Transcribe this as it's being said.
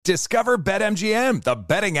Discover BetMGM, the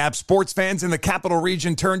betting app sports fans in the capital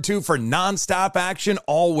region turn to for nonstop action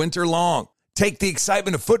all winter long. Take the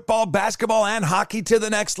excitement of football, basketball, and hockey to the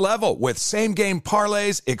next level with same-game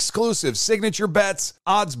parlays, exclusive signature bets,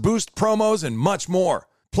 odds boost promos, and much more.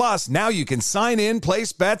 Plus, now you can sign in,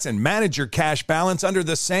 place bets, and manage your cash balance under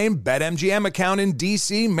the same BetMGM account in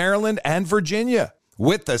D.C., Maryland, and Virginia.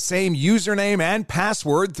 With the same username and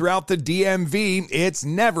password throughout the DMV, it's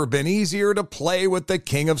never been easier to play with the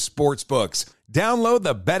king of sportsbooks. Download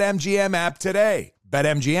the BetMGM app today.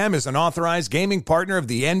 BetMGM is an authorized gaming partner of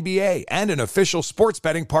the NBA and an official sports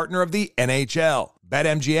betting partner of the NHL.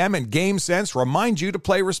 BetMGM and GameSense remind you to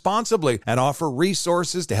play responsibly and offer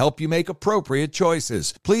resources to help you make appropriate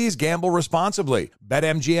choices. Please gamble responsibly.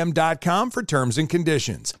 BetMGM.com for terms and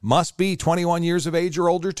conditions. Must be 21 years of age or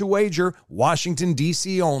older to wager. Washington,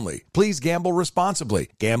 D.C. only. Please gamble responsibly.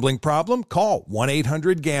 Gambling problem? Call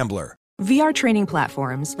 1-800-GAMBLER. VR training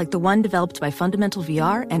platforms, like the one developed by Fundamental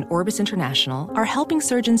VR and Orbis International, are helping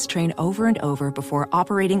surgeons train over and over before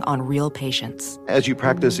operating on real patients. As you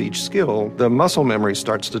practice each skill, the muscle memory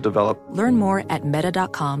starts to develop. Learn more at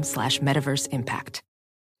meta.com/metaverseimpact.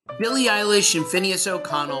 Billie Eilish and Phineas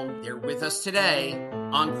O'Connell, they're with us today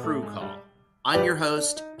on Crew Call. I'm your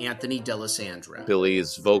host, Anthony D'Alessandro.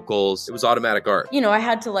 Billie's vocals, it was automatic art. You know, I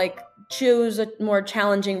had to choose a more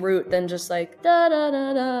challenging route than just da da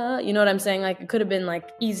da da. You know what I'm saying? It could have been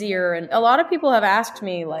easier. And a lot of people have asked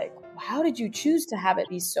me how did you choose to have it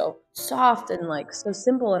be so soft and so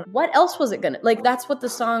simple? And what else was it gonna that's what the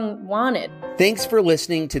song wanted. Thanks for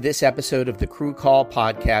listening to this episode of the Crew Call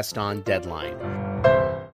podcast on Deadline.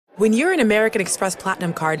 When you're an American Express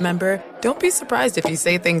Platinum card member, don't be surprised if you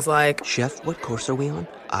say things like, "Chef, what course are we on?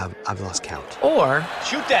 I've lost count." Or,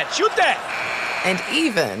 Shoot that! And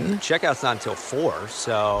even, checkout's not until 4,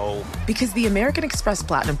 so... Because the American Express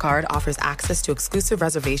Platinum Card offers access to exclusive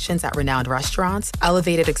reservations at renowned restaurants,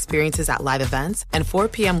 elevated experiences at live events, and 4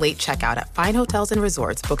 p.m. late checkout at fine hotels and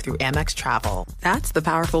resorts booked through Amex Travel. That's the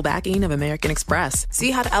powerful backing of American Express. See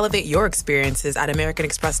how to elevate your experiences at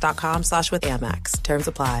americanexpress.com/withAmex. Terms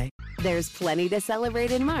apply. There's plenty to celebrate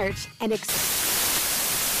in March and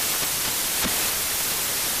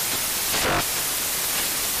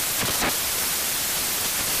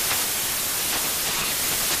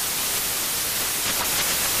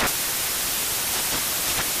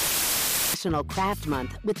National Craft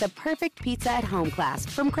Month with the perfect pizza at home class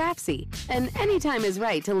from Craftsy. And anytime is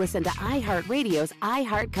right to listen to iHeartRadio's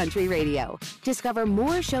iHeartCountry Radio. Discover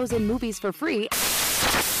more shows and movies for free.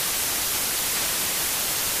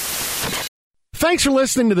 Thanks for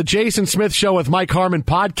listening to the Jason Smith Show with Mike Harmon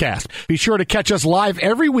podcast. Be sure to catch us live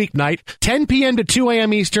every weeknight, 10 p.m. to 2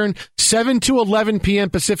 a.m. Eastern, 7 to 11 p.m.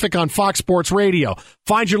 Pacific on Fox Sports Radio.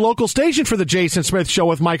 Find your local station for the Jason Smith Show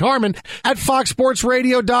with Mike Harmon at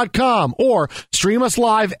foxsportsradio.com or stream us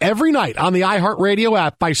live every night on the iHeartRadio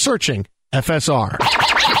app by searching FSR. Now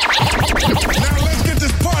let's get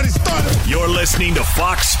this party started. You're listening to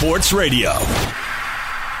Fox Sports Radio.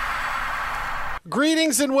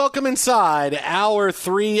 Greetings and welcome inside Hour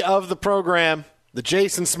 3 of the program, the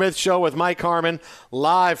Jason Smith Show with Mike Harmon,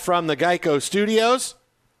 live from the Geico Studios.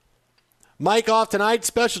 Mike off tonight,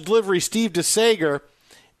 special delivery Steve DeSager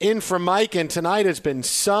in for Mike, and tonight has been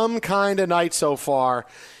some kind of night so far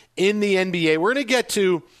in the NBA. We're going to get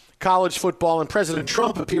to college football and President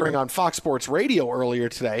Trump appearing on Fox Sports Radio earlier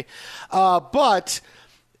today, but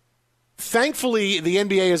thankfully the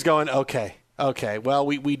NBA is going, Okay, well,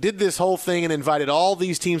 we did this whole thing and invited all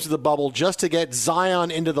these teams to the bubble just to get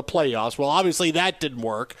Zion into the playoffs. Well, obviously that didn't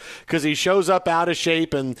work because he shows up out of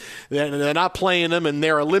shape and they're not playing him and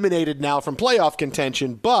they're eliminated now from playoff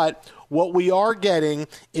contention. But what we are getting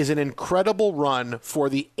is an incredible run for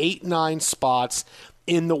the 8-9 spots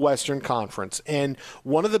in the Western Conference. And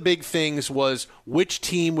one of the big things was which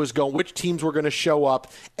teams were going to show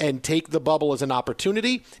up and take the bubble as an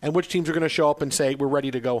opportunity and which teams are going to show up and say, we're ready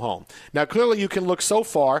to go home. Now, clearly you can look so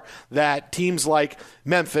far that teams like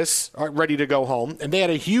Memphis are ready to go home, and they had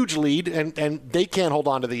a huge lead, and they can't hold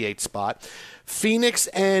on to the 8th spot. Phoenix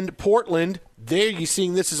and Portland, there you're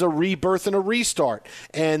seeing this is a rebirth and a restart.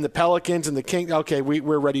 And the Pelicans and the Kings, okay,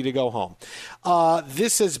 we're ready to go home.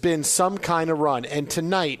 This has been some kind of run. And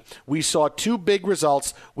tonight we saw 2 big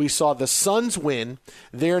results. We saw the Suns win.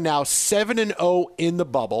 They're now 7-0 in the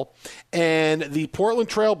bubble. And the Portland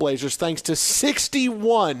Trailblazers, thanks to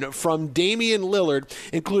 61 from Damian Lillard,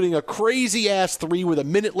 including a crazy-ass 3 with a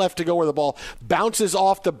minute left to go where the ball bounces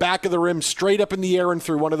off the back of the rim straight up in the air and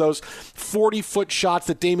through one of those 40-foot shots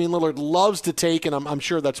that Damian Lillard loves to to take, and I'm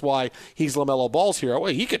sure that's why he's LaMelo Ball's hero.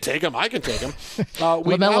 Well, he could take him. I can take him.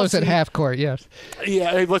 LaMelo's at half court, yes.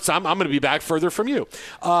 Yeah, hey, I'm going to be back further from you.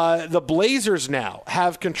 The Blazers now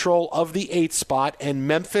have control of the 8th spot, and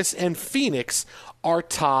Memphis and Phoenix are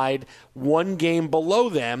tied 1 game below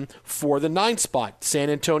them for the 9th spot. San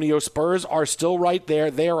Antonio Spurs are still right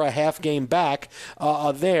there. They are a half game back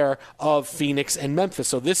there of Phoenix and Memphis.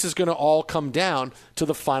 So this is going to all come down to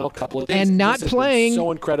the final couple of days. And not playing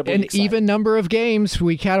so incredibly an exciting. Even number of games.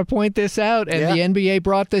 We got to point this out. And the NBA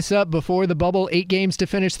brought this up before the bubble. 8 games to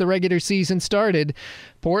finish the regular season started.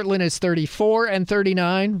 Portland is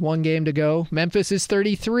 34-39, 1 game to go. Memphis is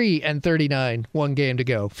 33-39, 1 game to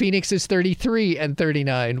go. Phoenix is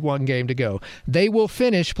 33-39, 1 game to go. They will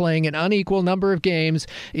finish playing an unequal number of games.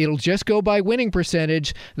 It'll just go by winning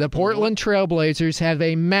percentage. The Portland Trailblazers have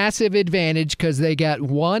a massive advantage because they got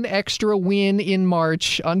 1 extra win in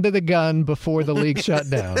March under the gun before the league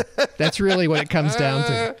shut down. That's really what it comes down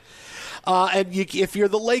to. If you're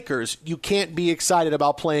the Lakers, you can't be excited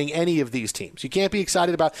about playing any of these teams. You can't be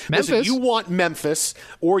excited about Memphis. Listen, you want Memphis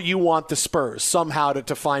or you want the Spurs somehow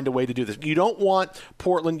to find a way to do this. You don't want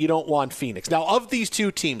Portland. You don't want Phoenix. Now, of these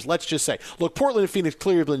 2 teams, let's just say, look, Portland and Phoenix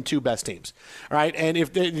clearly been the 2 best teams. All right, and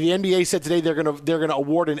if the NBA said today they're gonna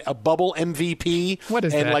award a bubble MVP, what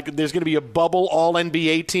is and that? like there's going to be a bubble All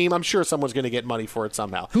NBA team, I'm sure someone's going to get money for it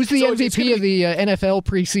somehow. Who's the MVP of the NFL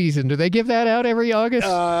preseason? Do they give that out every August?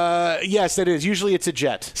 Yes, it is. Usually it's a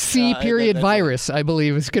Jet. Virus, I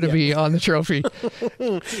believe, is going to be on the trophy.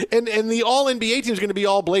 and the All-NBA team is going to be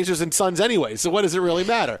all Blazers and Suns anyway, so what does it really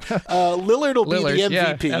matter? Lillard will be the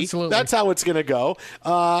MVP. Yeah, absolutely. That's how it's going to go.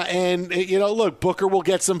 And, look, Booker will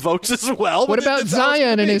get some votes as well. What about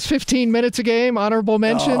Zion and his 15 minutes a game? Honorable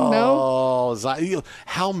mention? No? Zion.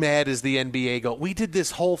 How mad is the NBA go? We did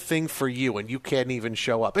this whole thing for you, and you can't even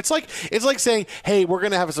show up. It's like saying, hey, we're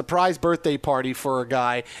going to have a surprise birthday party for a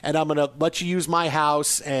guy, and I'm going to let you use my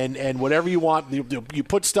house and whatever you want. You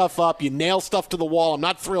put stuff up, you nail stuff to the wall. I'm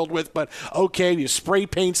not thrilled with, but okay. You spray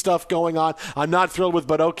paint stuff going on. I'm not thrilled with,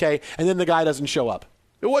 but okay. And then the guy doesn't show up.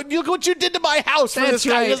 Look what you did to my house for this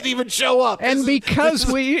guy. He doesn't even show up. And because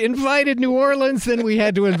we invited New Orleans, then we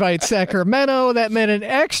had to invite Sacramento. That meant an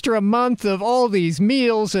extra month of all these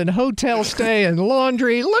meals and hotel stay and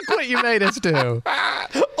laundry. Look what you made us do.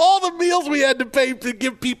 All the meals we had to pay to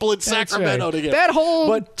give people in Sacramento to get. That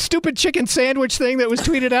whole stupid chicken sandwich thing that was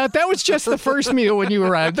tweeted out, that was just the first meal when you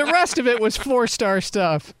arrived. The rest of it was 4-star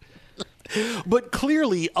stuff. But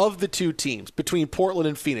clearly, of the 2 teams, between Portland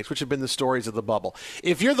and Phoenix, which have been the stories of the bubble,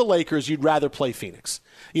 if you're the Lakers, you'd rather play Phoenix.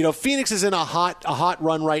 Phoenix is in a hot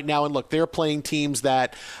run right now, and look, they're playing teams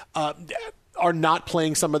that are not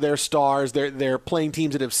playing some of their stars. They're playing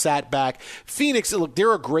teams that have sat back. Phoenix, look,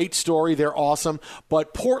 they're a great story. They're awesome,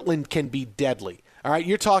 but Portland can be deadly. All right,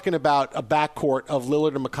 you're talking about a backcourt of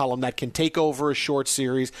Lillard and McCollum that can take over a short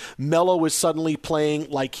series. Melo is suddenly playing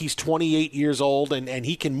like he's 28 years old, and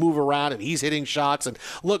he can move around, and he's hitting shots. And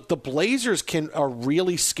look, the Blazers are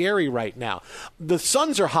really scary right now. The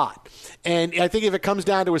Suns are hot, and I think if it comes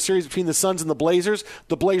down to a series between the Suns and the Blazers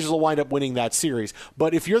will wind up winning that series.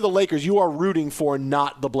 But if you're the Lakers, you are rooting for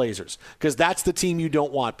not the Blazers, because that's the team you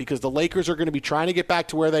don't want, because the Lakers are going to be trying to get back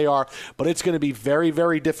to where they are, but it's going to be very,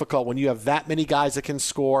 very difficult when you have that many guys that can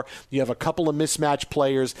score. You have a couple of mismatched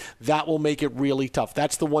players. That will make it really tough.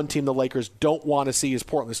 That's the one team the Lakers don't want to see is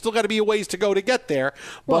Portland. There's still got to be a ways to go to get there,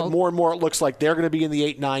 but more and more it looks like they're going to be in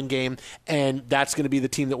the 8-9 game, and that's going to be the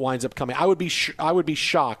team that winds up coming. I would be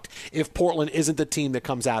shocked if Portland isn't the team that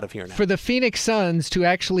comes out of here now. For the Phoenix Suns to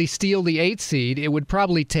actually steal the 8th seed, it would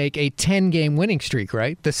probably take a 10-game winning streak,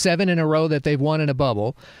 right? The 7 in a row that they've won in a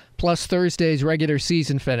bubble, plus Thursday's regular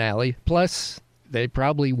season finale, plus they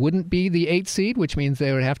probably wouldn't be the 8th seed, which means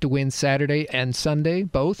they would have to win Saturday and Sunday,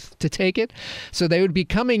 both, to take it. So they would be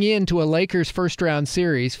coming into a Lakers first-round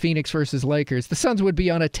series, Phoenix versus Lakers. The Suns would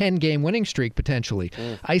be on a 10-game winning streak, potentially.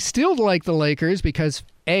 I still like the Lakers because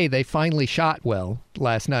they finally shot well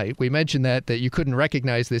last night. We mentioned that you couldn't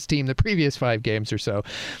recognize this team the previous 5 games or so.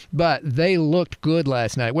 But they looked good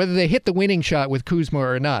last night. Whether they hit the winning shot with Kuzma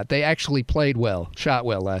or not, they actually played well, shot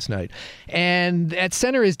well last night. And at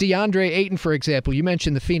center is DeAndre Ayton, for example. You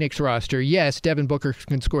mentioned the Phoenix roster. Yes, Devin Booker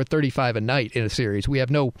can score 35 a night in a series. We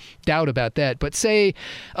have no doubt about that. But say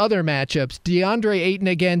other matchups, DeAndre Ayton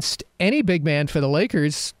against any big man for the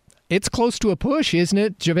Lakers, it's close to a push, isn't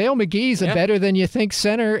it? JaVale McGee's a better than you think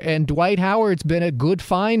center, and Dwight Howard's been a good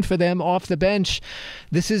find for them off the bench.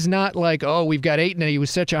 This is not like, we've got Ayton and he was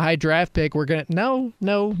such a high draft pick. We're going to no,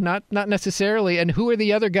 not necessarily. And who are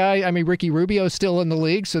the other guys? I mean, Ricky Rubio's still in the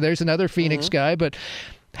league, so there's another Phoenix guy, but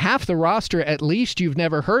half the roster at least you've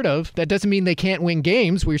never heard of. That doesn't mean they can't win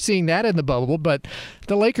games. We're seeing that in the bubble, but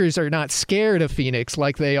the Lakers are not scared of Phoenix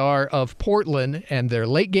like they are of Portland and their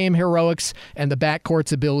late game heroics and the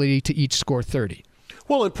backcourt's ability to each score 30.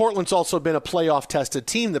 Well, and Portland's also been a playoff-tested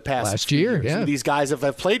team the past few years. Yeah. These guys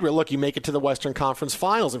have played well. Look, you make it to the Western Conference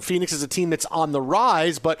Finals, and Phoenix is a team that's on the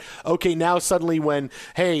rise, but, okay, now suddenly when,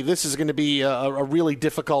 hey, this is going to be a really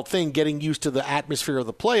difficult thing, getting used to the atmosphere of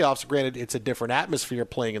the playoffs. Granted, it's a different atmosphere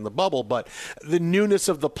playing in the bubble, but the newness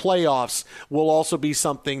of the playoffs will also be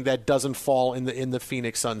something that doesn't fall in the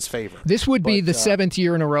Phoenix Suns' favor. This would be the 7th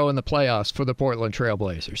year in a row in the playoffs for the Portland Trail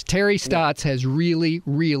Blazers. Terry Stotts has really,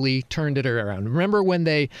 really turned it around. Remember when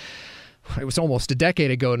it was almost a decade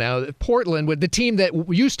ago now, Portland, with the team that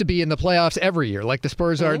used to be in the playoffs every year, like the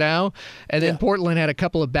Spurs are now, and then Portland had a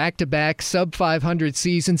couple of back-to-back sub-500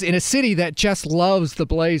 seasons in a city that just loves the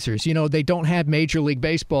Blazers. You know, they don't have Major League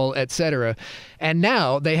Baseball, etc. And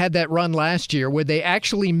now they had that run last year where they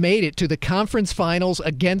actually made it to the conference finals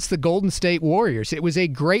against the Golden State Warriors. It was a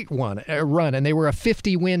great run, and they were a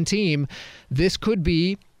 50-win team. This could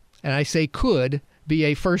be, and I say could, be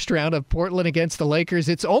a first round of Portland against the Lakers.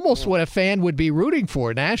 It's almost what a fan would be rooting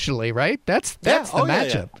for nationally, right? That's the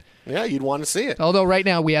matchup. Yeah, you'd want to see it. Although right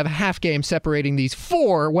now we have a half game separating these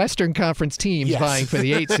 4 Western Conference teams vying for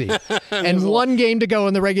the 8th seed. And 1 game to go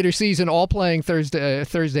in the regular season, all playing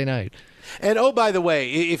Thursday night. And oh, by the way,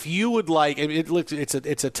 if you would like,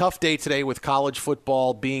 it's a tough day today with college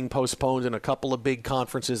football being postponed in a couple of big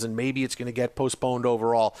conferences, and maybe it's going to get postponed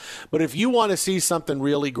overall. But if you want to see something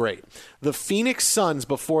really great, the Phoenix Suns,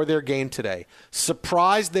 before their game today,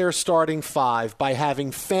 surprised their starting 5 by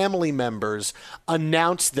having family members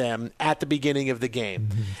announce them at the beginning of the game.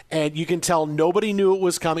 Mm-hmm. And you can tell nobody knew it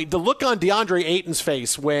was coming. The look on DeAndre Ayton's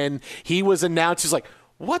face when he was announced is like,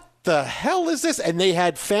 what the hell is this? And they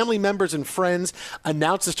had family members and friends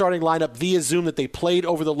announce the starting lineup via Zoom that they played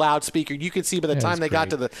over the loudspeaker. You can see by the time they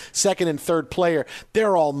got to the second and third player,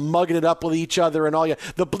 they're all mugging it up with each other and all.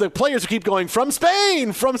 The players keep going, from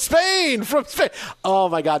Spain, from Spain, from Spain. Oh,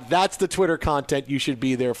 my God. That's the Twitter content you should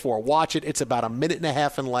be there for. Watch it. It's about 1.5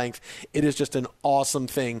 minutes in length. It is just an awesome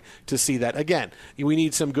thing to see that. Again, we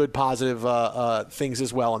need some good positive things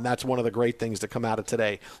as well, and that's one of the great things to come out of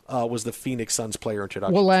today was the Phoenix Suns player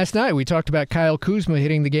introduction. Well, last night we talked about Kyle Kuzma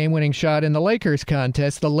hitting the game-winning shot in the Lakers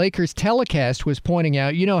contest. The Lakers telecast was pointing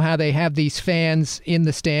out, you know how they have these fans in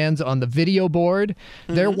the stands on the video board?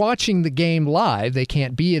 Mm-hmm. They're watching the game live. They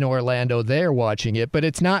can't be in Orlando. They're watching it, but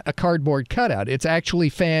it's not a cardboard cutout. It's actually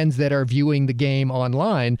fans that are viewing the game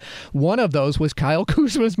online. One of those was Kyle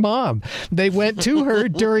Kuzma's mom. They went to her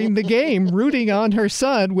during the game, rooting on her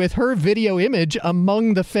son with her video image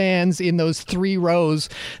among the fans in those 3 rows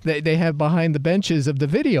that they have behind the benches of the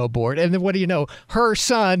video board. And then what do you know? Her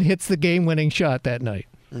son hits the game-winning shot that night.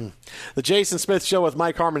 The Jason Smith Show with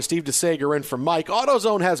Mike Harmon, Steve DeSager in for Mike.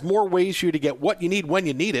 AutoZone has more ways for you to get what you need when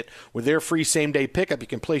you need it. With their free same-day pickup, you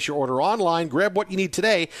can place your order online, grab what you need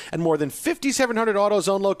today, and more than 5,700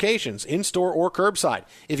 AutoZone locations, in-store or curbside.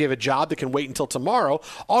 If you have a job that can wait until tomorrow,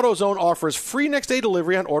 AutoZone offers free next-day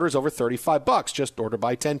delivery on orders over $35. Just order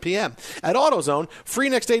by 10 p.m. At AutoZone, free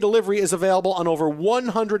next-day delivery is available on over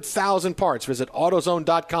 100,000 parts. Visit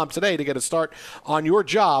AutoZone.com today to get a start on your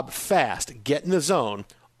job fast. Get in the zone.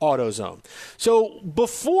 AutoZone. So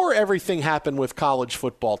before everything happened with college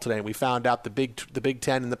football today, we found out the Big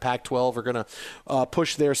Ten and the Pac-12 are going to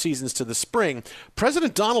push their seasons to the spring.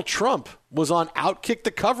 President Donald Trump was on Outkick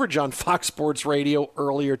the Coverage on Fox Sports Radio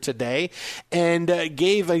earlier today and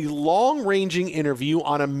gave a long-ranging interview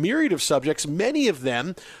on a myriad of subjects, many of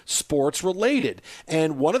them sports-related.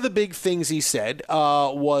 And one of the big things he said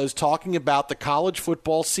was talking about the college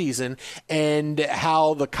football season and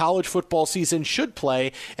how the college football season should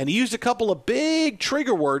play. And he used a couple of big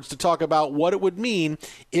trigger words to talk about what it would mean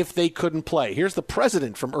if they couldn't play. Here's the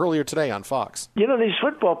president from earlier today on Fox. You know, these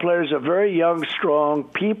football players are very young, strong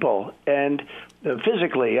people. And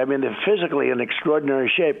physically, they're physically in extraordinary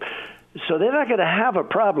shape. So they're not going to have a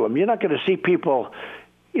problem. You're not going to see people,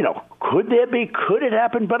 could it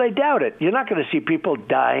happen? But I doubt it. You're not going to see people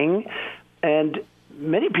dying. And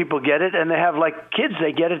many people get it, and they have, like kids,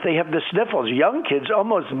 they get it. They have the sniffles. Young kids,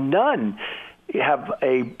 almost none have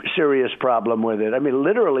a serious problem with it.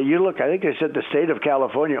 Literally, you look, I think they said the state of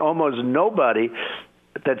California, almost nobody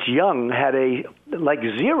that's young had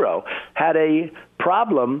zero had a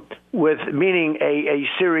problem with, meaning a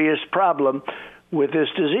serious problem with this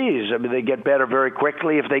disease. They get better very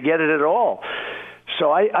quickly if they get it at all. So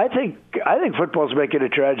I think football's making a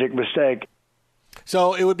tragic mistake.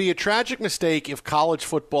 So it would be a tragic mistake if college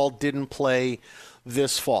football didn't play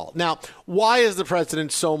this fall. Now, why is the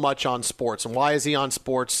president so much on sports, and why is he on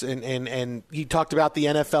sports? And he talked about the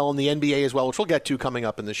NFL and the NBA as well, which we'll get to coming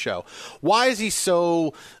up in the show. Why is he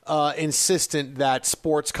so insistent that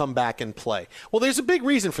sports come back and play? Well, there's a big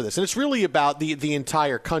reason for this, and it's really about the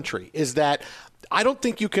entire country, is that I don't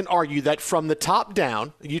think you can argue that from the top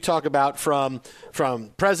down, you talk about from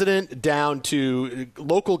president down to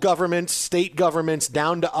local governments, state governments,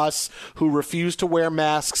 down to us who refuse to wear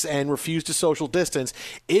masks and refuse to social distance,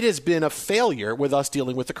 it has been a failure with us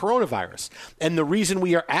dealing with the coronavirus. And the reason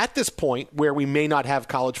we are at this point where we may not have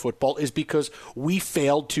college football is because we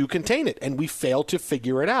failed to contain it and we failed to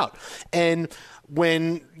figure it out. And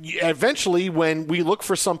when we look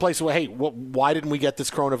for someplace, well, hey, why didn't we get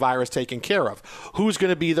this coronavirus taken care of? Who's going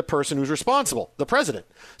to be the person who's responsible? The president.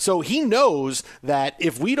 So he knows that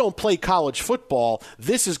if we don't play college football,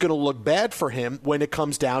 this is going to look bad for him when it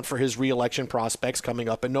comes down for his reelection prospects coming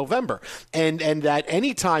up in November. And that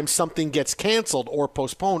anytime something gets canceled or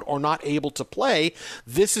postponed or not able to play,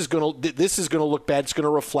 this is going to look bad. It's going to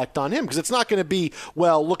reflect on him because it's not going to be,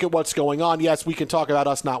 well, look at what's going on. Yes, we can talk about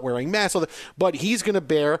us not wearing masks, but he's going to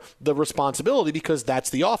bear the responsibility because that's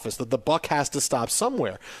the office, that the buck has to stop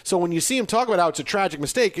somewhere. So when you see him talk about how it's a tragic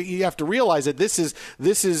mistake, you have to realize that this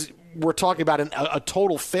is we're talking about a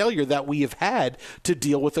total failure that we have had to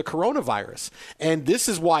deal with the coronavirus. And this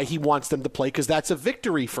is why he wants them to play, because that's a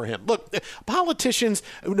victory for him. Look, politicians,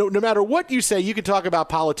 no matter what you say, you can talk about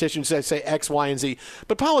politicians that say X, Y, and Z,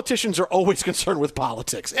 but politicians are always concerned with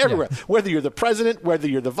politics everywhere. Yeah. Whether you're the president, whether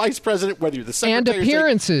you're the vice president, whether you're the secretary. And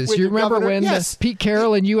appearances. You remember governor? when Yes. Pete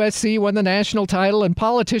Carroll and USC won the national title and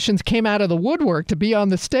politicians came out of the woodwork to be on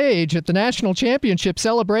the stage at the national championship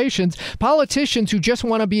celebrations. Politicians who just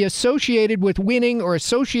want to be associated with winning or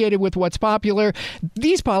associated with what's popular.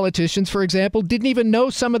 These politicians, for example, didn't even know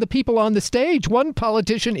some of the people on the stage. One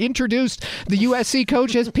politician introduced the USC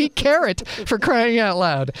coach as Pete Carrot, for crying out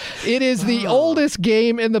loud. It is the oldest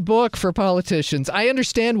game in the book for politicians. I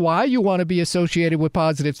understand why you want to be associated with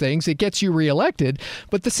positive things. It gets you reelected.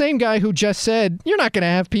 But the same guy who just said, you're not going to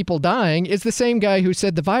have people dying, is the same guy who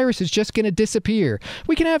said the virus is just going to disappear.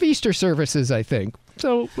 We can have Easter services, I think.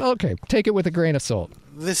 So, okay, take it with a grain of salt.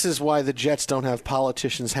 This is why the Jets don't have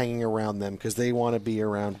politicians hanging around them, because they want to be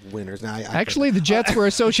around winners. Now, actually, the Jets were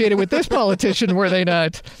associated with this politician, were they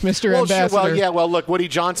not, Mr. Ambassador? Sure. Well, yeah. Well, look, Woody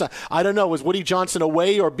Johnson. I don't know. Was Woody Johnson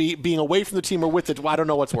away or being away from the team or with it? I don't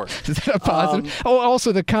know what's worse. Is that a positive?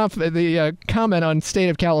 Also, the comment on state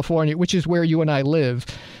of California, which is where you and I live,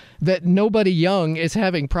 that nobody young is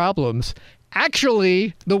having problems.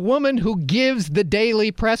 Actually, the woman who gives the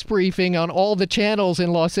daily press briefing on all the channels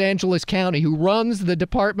in Los Angeles County, who runs the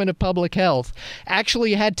Department of Public Health,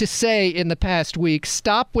 actually had to say in the past week,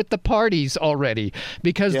 stop with the parties already,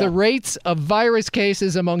 because the rates of virus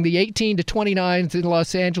cases among the 18 to 29s in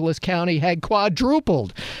Los Angeles County had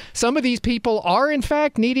quadrupled. Some of these people are, in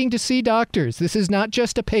fact, needing to see doctors. This is not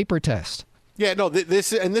just a paper test. Yeah, no,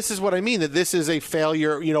 this is what I mean, that this is a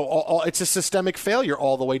failure, it's a systemic failure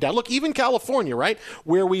all the way down. Look, even California, right,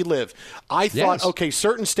 where we live, I thought, okay,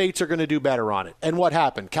 certain states are going to do better on it. And what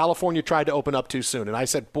happened? California tried to open up too soon. And I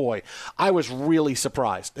said, boy, I was really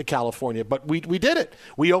surprised at California. But we did it.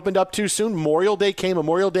 We opened up too soon. Memorial Day came.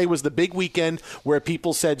 Memorial Day was the big weekend where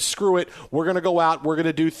people said, screw it, we're going to go out, we're going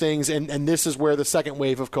to do things. And this is where the second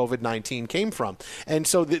wave of COVID-19 came from. And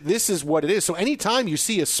so this is what it is. So anytime you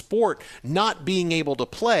see a sport not being able to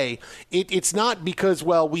play, it's not because,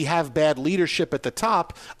 well, we have bad leadership at the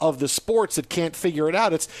top of the sports that can't figure it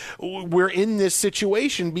out. We're in this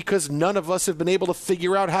situation because none of us have been able to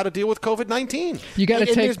figure out how to deal with COVID-19. You got to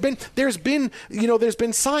take. There's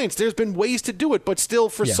been science, there's been ways to do it, but still,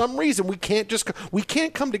 for some reason, we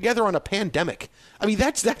can't come together on a pandemic. I mean,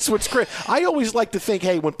 that's what's great. I always like to think,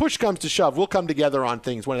 hey, when push comes to shove, we'll come together on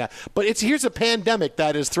things. But here's a pandemic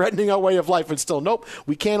that is threatening our way of life, and still, nope,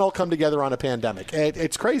 we can't all come together on a pandemic.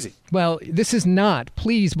 It's crazy. Well, this is not,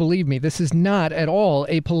 please believe me, this is not at all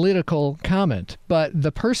a political comment. But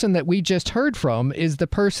the person that we just heard from is the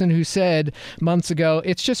person who said months ago,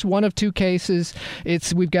 it's just one of two cases.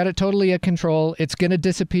 We've got it totally at control. It's going to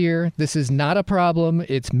disappear. This is not a problem.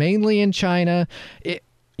 It's mainly in China.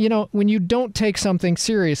 When you don't take something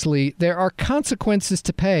seriously, there are consequences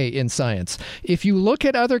to pay in science. If you look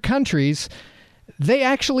at other countries, they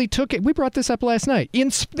actually took it. We brought this up last night.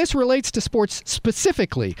 This relates to sports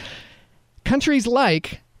specifically. Countries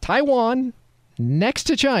like Taiwan, next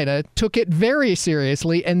to China, took it very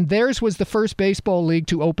seriously, and theirs was the first baseball league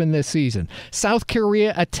to open this season. South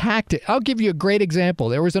Korea attacked it. I'll give you a great example.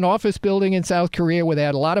 There was an office building in South Korea where they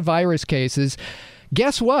had a lot of virus cases.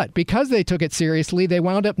 Guess what? Because they took it seriously, they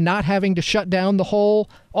wound up not having to shut down the whole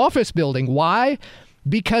office building. Why?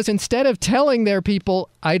 Because instead of telling their people,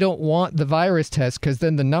 I don't want the virus test because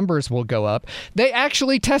then the numbers will go up, they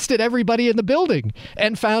actually tested everybody in the building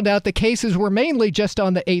and found out the cases were mainly just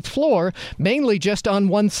on the 8th floor, mainly just on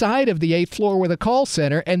one side of the 8th floor with a call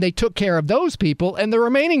center, and they took care of those people, and the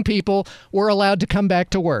remaining people were allowed to come back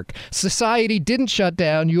to work. Society didn't shut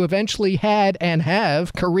down. You eventually had and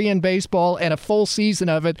have Korean baseball and a full season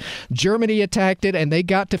of it. Germany attacked it, and they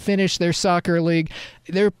got to finish their soccer league.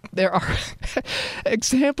 There are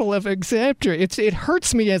example of exemplary. It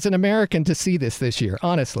hurts me as an American to see this year,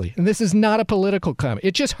 honestly. And this is not a political comment.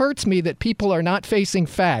 It just hurts me that people are not facing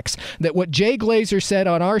facts, that what Jay Glazer said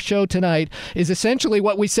on our show tonight is essentially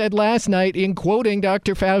what we said last night in quoting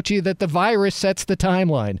Dr. Fauci, that the virus sets the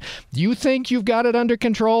timeline. You think you've got it under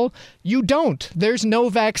control? You don't. There's no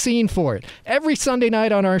vaccine for it. Every Sunday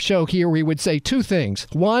night on our show here, we would say two things.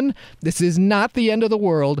 One, this is not the end of the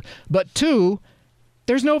world. But two,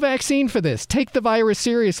 there's no vaccine for this. Take the virus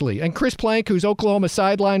seriously. And Chris Plank, who's Oklahoma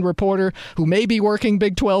sideline reporter, who may be working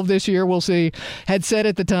Big 12 this year, we'll see, had said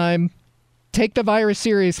at the time, take the virus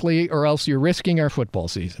seriously or else you're risking our football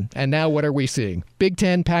season. And now what are we seeing? Big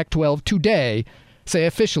 10, Pac-12 today say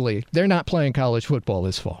officially they're not playing college football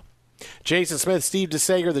this fall. Jason Smith, Steve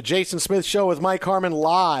DeSager, The Jason Smith Show with Mike Harmon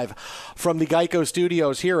live from the Geico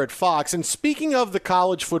Studios here at Fox. And speaking of the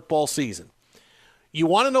college football season, you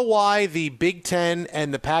want to know why the Big Ten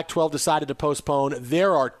and the Pac-12 decided to postpone?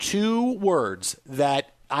 There are two words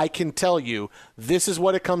that I can tell you this is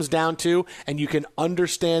what it comes down to, and you can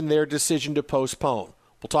understand their decision to postpone.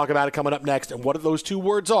 We'll talk about it coming up next, and what those two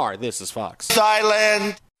words are. This is Fox.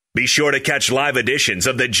 Silent. Be sure to catch live editions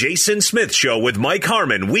of The Jason Smith Show with Mike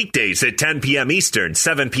Harmon weekdays at 10 p.m. Eastern,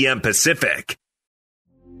 7 p.m. Pacific.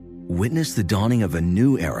 Witness the dawning of a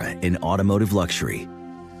new era in automotive luxury,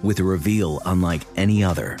 with a reveal unlike any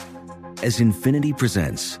other, as Infiniti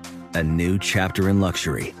presents a new chapter in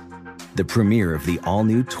luxury, the premiere of the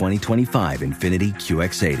all-new 2025 Infiniti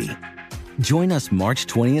QX80. Join us March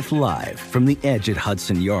 20th live from the Edge at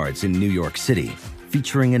Hudson Yards in New York City,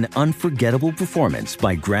 featuring an unforgettable performance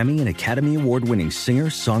by Grammy and Academy Award-winning singer,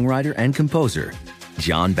 songwriter, and composer,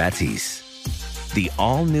 Jon Batiste. The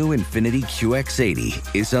all-new Infiniti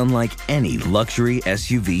QX80 is unlike any luxury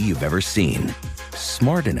SUV you've ever seen.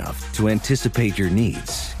 Smart enough to anticipate your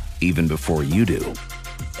needs, even before you do.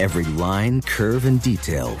 Every line, curve, and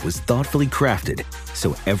detail was thoughtfully crafted,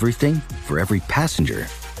 so everything for every passenger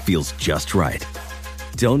feels just right.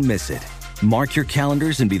 Don't miss it. Mark your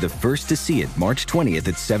calendars and be the first to see it March 20th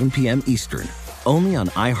at 7 p.m. Eastern, only on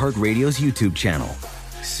iHeartRadio's YouTube channel.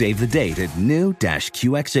 Save the date at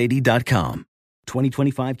new-QX80.com.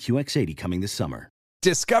 2025 QX80 coming this summer.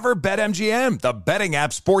 Discover BetMGM, the betting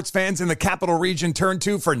app sports fans in the capital region turn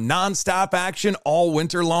to for nonstop action all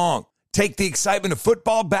winter long. Take the excitement of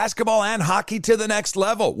football, basketball, and hockey to the next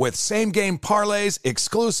level with same-game parlays,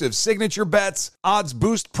 exclusive signature bets, odds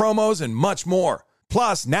boost promos, and much more.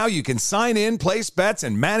 Plus, now you can sign in, place bets,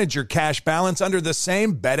 and manage your cash balance under the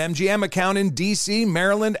same BetMGM account in D.C.,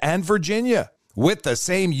 Maryland, and Virginia. With the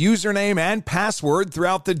same username and password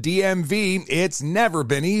throughout the DMV, it's never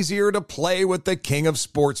been easier to play with the king of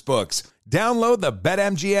sportsbooks. Download the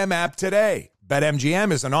BetMGM app today.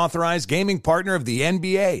 BetMGM is an authorized gaming partner of the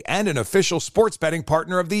NBA and an official sports betting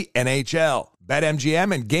partner of the NHL.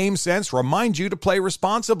 BetMGM and GameSense remind you to play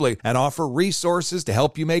responsibly and offer resources to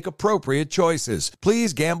help you make appropriate choices.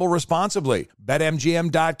 Please gamble responsibly.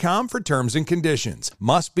 BetMGM.com for terms and conditions.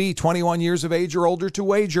 Must be 21 years of age or older to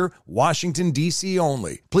wager. Washington, D.C.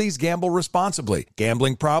 only. Please gamble responsibly.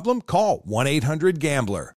 Gambling problem? Call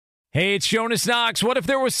 1-800-GAMBLER. Hey, it's Jonas Knox. What if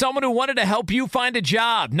there was someone who wanted to help you find a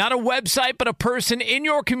job? Not a website, but a person in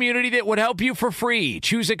your community that would help you for free.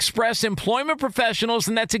 Choose Express Employment Professionals,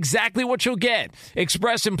 and that's exactly what you'll get.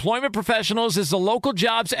 Express Employment Professionals is the local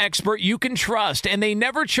jobs expert you can trust, and they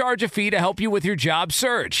never charge a fee to help you with your job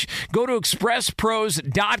search. Go to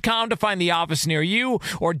expresspros.com to find the office near you,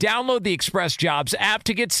 or download the Express Jobs app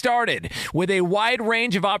to get started. With a wide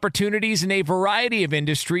range of opportunities in a variety of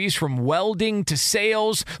industries, from welding to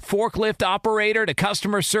sales, forklift operator to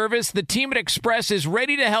customer service, the team at Express is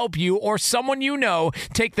ready to help you or someone you know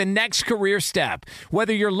take the next career step.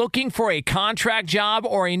 Whether you're looking for a contract job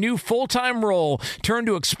or a new full-time role, turn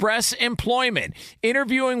to Express Employment.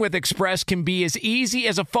 Interviewing with Express can be as easy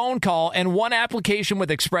as a phone call, and one application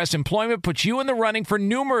with Express Employment puts you in the running for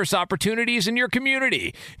numerous opportunities in your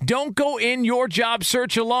community. Don't go in your job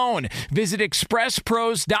search alone. Visit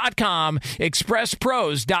expresspros.com,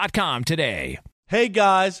 expresspros.com today. Hey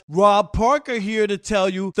guys, Rob Parker here to tell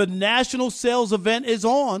you the national sales event is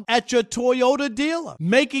on at your Toyota dealer,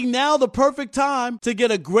 making now the perfect time to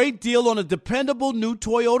get a great deal on a dependable new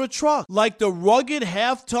Toyota truck like the rugged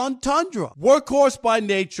half-ton Tundra. Workhorse by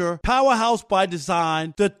nature, powerhouse by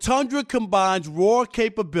design, the Tundra combines raw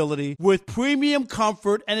capability with premium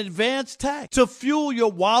comfort and advanced tech to fuel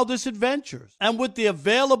your wildest adventures. And with the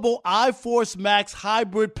available iForce Max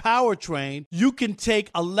hybrid powertrain, you can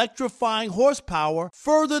take electrifying horsepower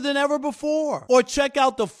further than ever before. Or check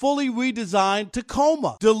out the fully redesigned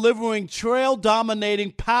Tacoma, delivering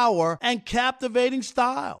trail-dominating power and captivating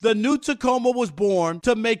style. The new Tacoma was born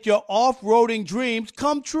to make your off-roading dreams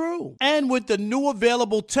come true. And with the new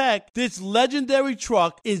available tech, this legendary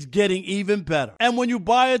truck is getting even better. And when you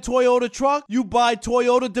buy a Toyota truck, you buy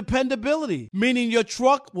Toyota dependability, meaning your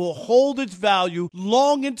truck will hold its value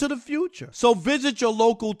long into the future. So visit your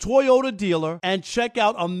local Toyota dealer and check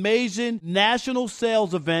out amazing national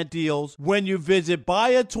sales event deals when you visit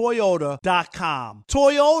buyatoyota.com.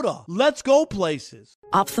 Toyota, let's go places.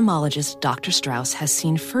 Ophthalmologist Dr. Strauss has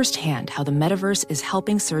seen firsthand how the metaverse is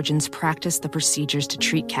helping surgeons practice the procedures to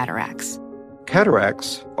treat cataracts.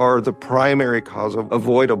 Cataracts are the primary cause of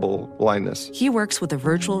avoidable blindness. He works with a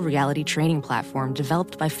virtual reality training platform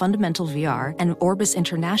developed by Fundamental VR and Orbis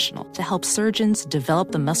International to help surgeons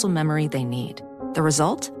develop the muscle memory they need. The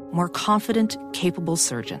result? More confident, capable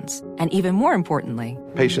surgeons. And even more importantly,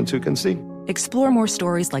 patients who can see. Explore more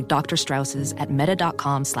stories like Dr. Strauss's at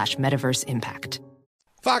meta.com/metaverse impact.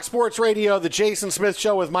 Fox Sports Radio, the Jason Smith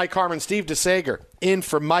Show with Mike Harmon, Steve DeSager in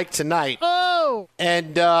for Mike tonight. Oh!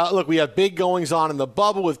 And look, we have big goings on in the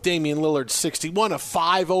bubble with Damian Lillard 61, a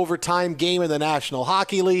 5-overtime game in the National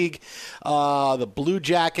Hockey League. The Blue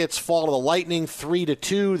Jackets fall to the Lightning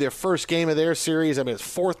 3-2, their first game of their series. I mean, it's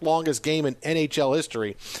fourth longest game in NHL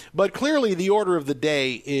history. But clearly the order of the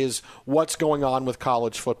day is what's going on with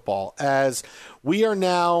college football, as we are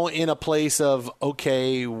now in a place of,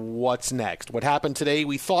 okay, what's next? What happened today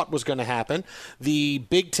we thought was going to happen. The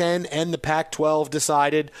Big Ten and the Pac-12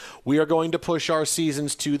 decided we are going to push our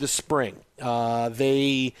seasons to the spring.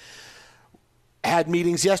 They had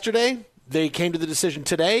meetings yesterday. They came to the decision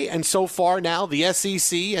today, and so far now the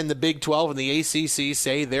SEC and the Big 12 and the ACC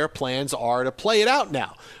say their plans are to play it out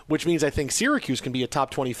now, which means I think Syracuse can be a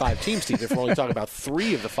top 25 team, Steve, if we're only talking about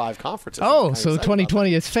 3 of the 5 conferences. Oh, so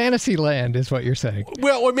 2020 is fantasy land is what you're saying.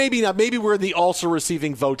 Well, or maybe not. Maybe we're in the also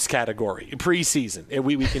receiving votes category, preseason, and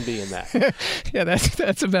we can be in that. Yeah,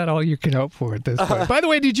 that's about all you can hope for at this point. By the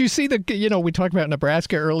way, did you see we talked about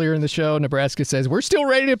Nebraska earlier in the show. Nebraska says, we're still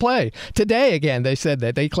ready to play. Today, again, they said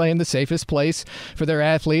that they claim the safest place for their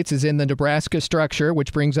athletes is in the Nebraska structure,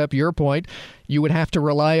 which brings up your point. You would have to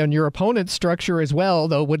rely on your opponent's structure as well,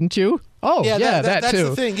 though, wouldn't you? Oh, yeah, that's too. That's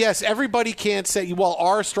the thing. Yes, everybody can't say, well,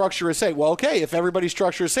 our structure is safe. Well, okay, if everybody's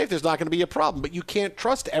structure is safe, there's not going to be a problem. But you can't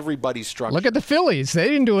trust everybody's structure. Look at the Phillies. They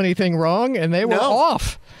didn't do anything wrong, and they were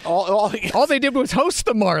off. All they did was host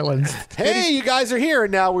the Marlins. Hey, you guys are here,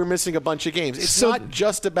 and now we're missing a bunch of games. It's not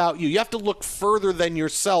just about you. You have to look further than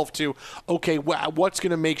yourself to, okay, what's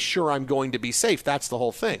going to make sure I'm going to be safe? That's the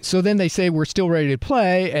whole thing. So then they say we're still ready to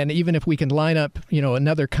play, and even if we can line up,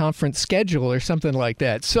 another conference schedule or something like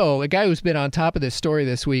that. So a guy who's been on top of this story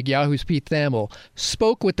this week, Yahoo's Pete Thamel,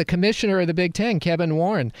 spoke with the commissioner of the Big Ten, Kevin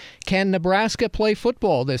Warren. Can Nebraska play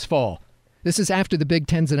football this fall? This is after the Big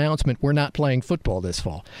Ten's announcement we're not playing football this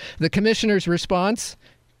fall. The commissioner's response,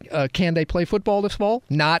 can they play football this fall?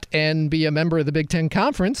 Not and be a member of the Big Ten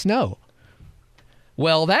Conference? No.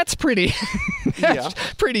 Well, that's pretty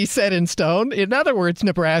set in stone. In other words,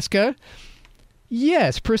 Nebraska,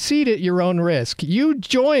 yes, proceed at your own risk. You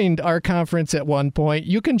joined our conference at one point.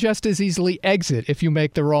 You can just as easily exit if you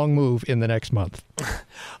make the wrong move in the next month.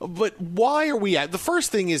 But why are we at? The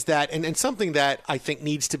first thing is that, and something that I think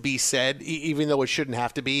needs to be said, even though it shouldn't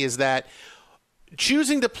have to be, is that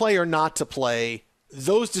choosing to play or not to play,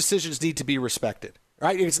 those decisions need to be respected.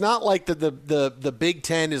 Right? It's not like the Big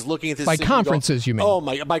Ten is looking at this by conferences. You mean? Oh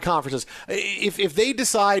my! By conferences. If they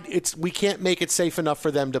decide we can't make it safe enough for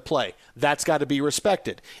them to play, that's got to be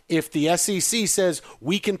respected. If the SEC says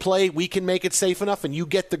we can play, we can make it safe enough, and you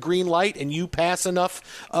get the green light and you pass enough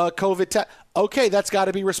COVID tests, okay, that's got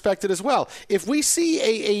to be respected as well. If we see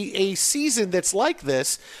a season that's like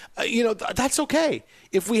this, that's okay.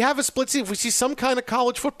 If we have a split season, if we see some kind of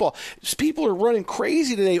college football, people are running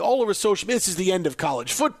crazy today all over social media. This is the end of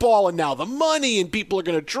college football, and now the money, and people are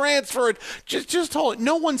going to transfer it. Just hold it.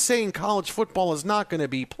 No one's saying college football is not going to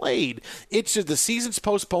be played. It's just the season's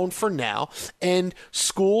postponed for now, and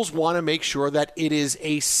schools want to make sure that it is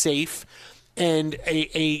a safe and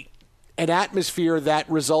a an atmosphere that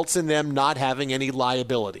results in them not having any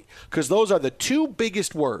liability. Because those are the two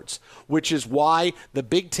biggest words, which is why the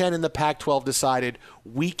Big Ten and the Pac-12 decided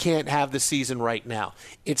we can't have the season right now.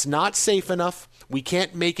 It's not safe enough. We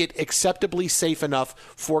can't make it acceptably safe enough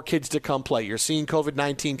for kids to come play. You're seeing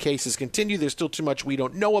COVID-19 cases continue. There's still too much we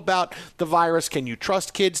don't know about the virus. Can you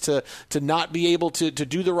trust kids to not be able to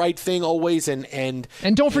do the right thing always? And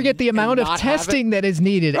don't forget the amount of testing that is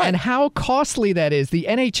needed and how costly that is. The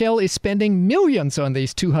NHL is spending millions on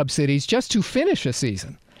these two hub cities just to finish a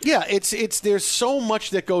season. Yeah, it's there's so much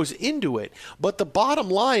that goes into it. But the bottom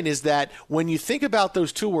line is that when you think about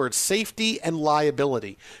those two words, safety and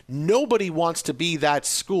liability, nobody wants to be that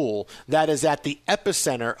school that is at the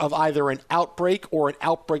epicenter of either an outbreak or an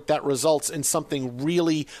outbreak that results in something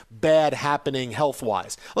really bad happening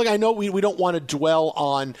health-wise. Look, I know we don't want to dwell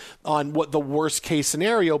on what the worst case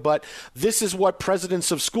scenario, but this is what presidents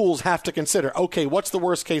of schools have to consider. Okay, what's the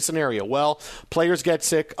worst case scenario? Well, players get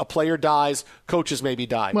sick, a player dies, coaches maybe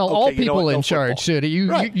die. Well, okay, all people in charge should.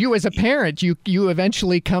 You as a parent, you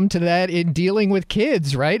eventually come to that in dealing with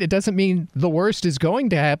kids, right? It doesn't mean the worst is going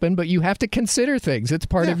to happen, but you have to consider things. It's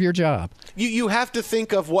part of your job. You have to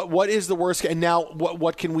think of what is the worst, and now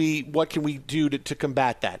what can we do to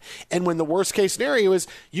combat that? And when the worst case scenario is,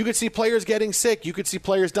 you could see players getting sick, you could see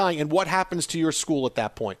players dying, and what happens to your school at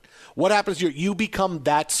that point? What happens to you become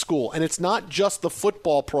that school, and it's not just the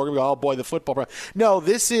football program. Oh boy, the football program. No,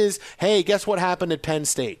 this is, hey, guess what happened at Penn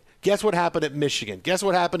State? Guess what happened at Michigan? Guess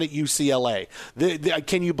what happened at UCLA?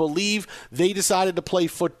 Can you believe they decided to play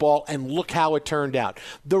football, and look how it turned out?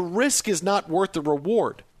 The risk is not worth the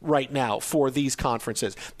reward right now for these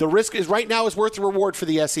conferences. The risk is right now is worth the reward for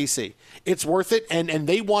the SEC. It's worth it, and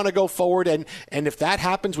they want to go forward, and if that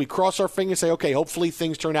happens, we cross our fingers and say, okay, hopefully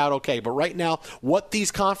things turn out okay. But right now, what these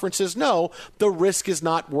conferences know, the risk is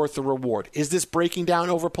not worth the reward. Is this breaking down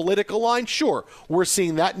over political lines? Sure. We're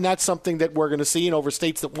seeing that, and that's something that we're going to see in over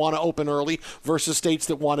states that want to open early versus states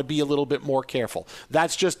that want to be a little bit more careful.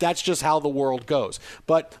 That's just how the world goes.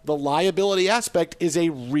 But the liability aspect is a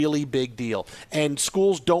really big deal, and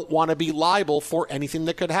schools don't want to be liable for anything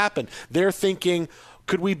that could happen. They're thinking,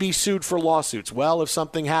 could we be sued for lawsuits? Well, if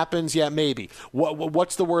something happens, yeah, maybe.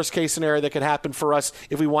 What's the worst case scenario that could happen for us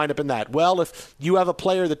if we wind up in that? Well, if you have a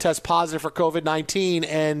player that tests positive for COVID-19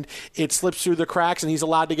 and it slips through the cracks and he's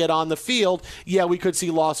allowed to get on the field, yeah, we could see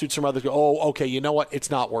lawsuits from others. Oh, okay, you know what? It's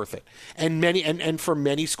not worth it. And for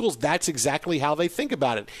many schools, that's exactly how they think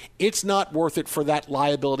about it. It's not worth it for that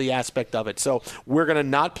liability aspect of it. So we're going to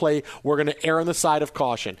not play. We're going to err on the side of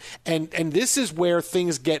caution. And this is where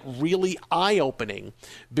things get really eye-opening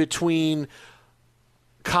between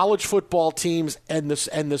college football teams and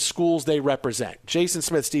the schools they represent. Jason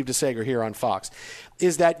Smith, Steve DeSager here on Fox,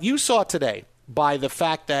 is that you saw today by the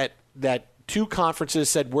fact that two conferences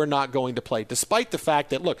said we're not going to play, despite the fact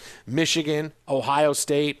that, look, Michigan, Ohio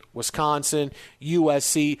State, Wisconsin,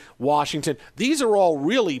 USC, Washington, these are all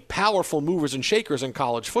really powerful movers and shakers in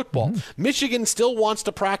college football. Mm-hmm. Michigan still wants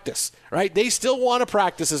to practice, right? They still want to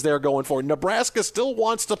practice as they're going forward. Nebraska still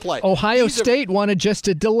wants to play. Ohio State wanted just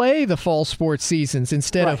to delay the fall sports seasons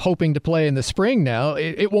instead of hoping to play in the spring now.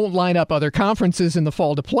 It won't line up other conferences in the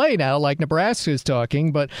fall to play now, like Nebraska is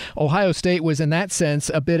talking, but Ohio State was in that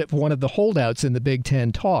sense a bit of one of the holdouts in the Big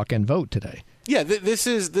Ten talk and vote today. Yeah, this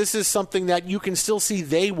is something that you can still see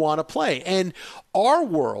they want to play. And our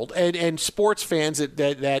world and sports fans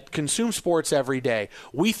that consume sports every day,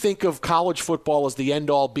 we think of college football as the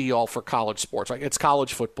end-all, be-all for college sports. Right? It's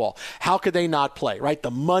college football. How could they not play, right?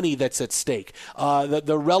 The money that's at stake,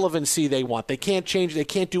 the relevancy they want. They can't change. They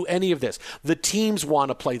can't do any of this. The teams want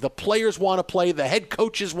to play. The players want to play. The head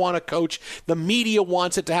coaches want to coach. The media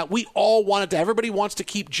wants it to happen. We all want it to. Everybody wants to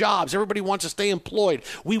keep jobs. Everybody wants to stay employed.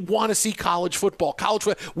 We want to see college football.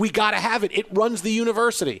 We got to have it. It runs the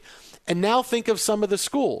university. And now think of some of the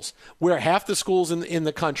schools where half the schools in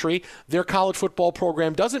the country, their college football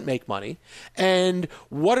program doesn't make money. And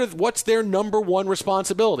what's their number one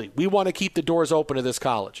responsibility? We want to keep the doors open to this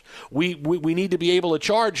college. We need to be able to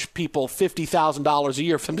charge people $50,000 a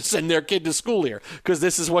year for them to send their kid to school here, because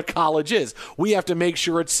this is what college is. We have to make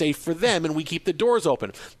sure it's safe for them, and we keep the doors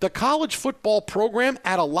open. The college football program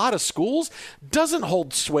at a lot of schools doesn't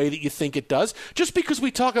hold sway that you think it does. Just because we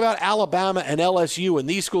talk about Alabama and LSU and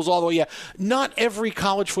these schools all the way media, not every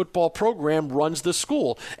college football program runs the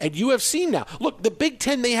school. And you have seen now, look, the Big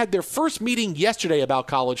Ten, they had their first meeting yesterday about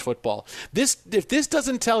college football. If this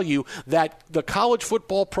doesn't tell you that the college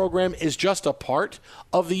football program is just a part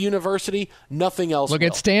of the university, nothing else Look will.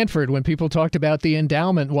 at Stanford. When people talked about the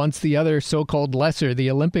endowment, once the other so-called lesser, the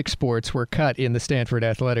Olympic sports, were cut in the Stanford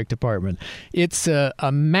athletic department. It's a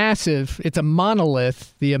massive, it's a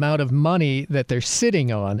monolith, the amount of money that they're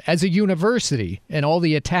sitting on as a university and all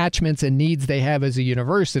the attachments and needs they have as a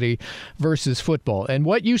university versus football. And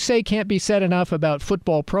what you say can't be said enough about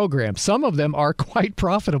football programs. Some of them are quite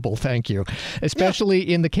profitable, thank you, especially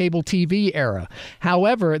in the cable TV era.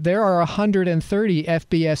 However, there are 130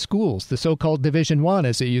 FBS schools, the so-called Division I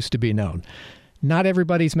as it used to be known. Not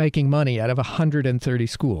everybody's making money out of 130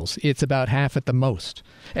 schools. It's about half at the most.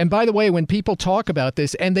 And by the way, when people talk about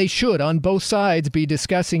this, and they should on both sides be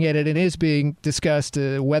discussing it, and it is being discussed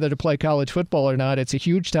whether to play college football or not, it's a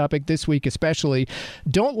huge topic this week especially.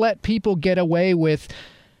 Don't let people get away with,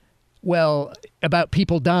 well, about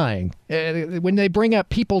people dying. When they bring up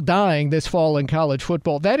people dying this fall in college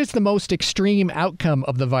football, that is the most extreme outcome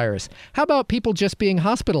of the virus. How about people just being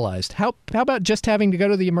hospitalized? How about just having to go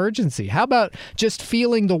to the emergency? How about just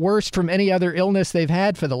feeling the worst from any other illness they've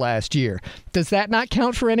had for the last year? Does that not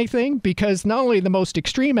count for anything? Because not only the most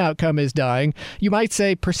extreme outcome is dying, you might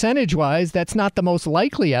say percentage-wise that's not the most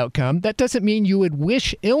likely outcome. That doesn't mean you would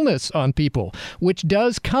wish illness on people, which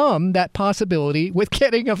does come, that possibility, with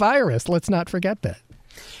getting a virus. Let's not forget that.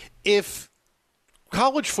 If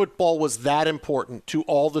college football was that important to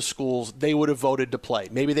all the schools, they would have voted to play.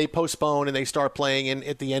 Maybe they postpone and they start playing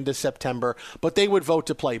at the end of September, but they would vote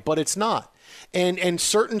to play. But it's not. And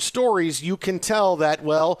certain stories, you can tell that,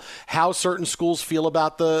 well, how certain schools feel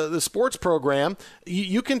about the sports program,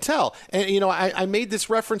 you can tell. And, you know, I made this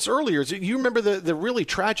reference earlier. You remember the really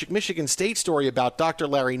tragic Michigan State story about Dr.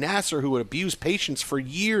 Larry Nassar, who had abused patients for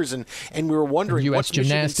years, and we were wondering what's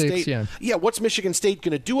Michigan State, what's Michigan State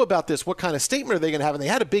going to do about this? What kind of statement are they going to have? And they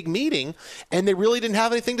had a big meeting, and they really didn't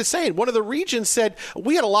have anything to say. And one of the regents said,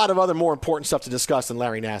 we had a lot of other more important stuff to discuss than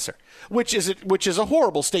Larry Nassar, which is a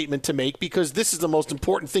horrible statement to make, because this is the most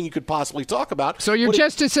important thing you could possibly talk about. So you're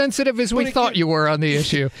just as sensitive as we thought you were on the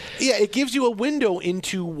issue. Yeah, it gives you a window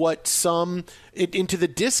into into the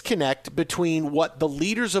disconnect between what the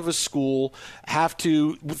leaders of a school have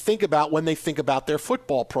to think about when they think about their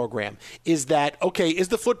football program. Is that, okay, is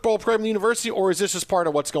the football program the university, or is this just part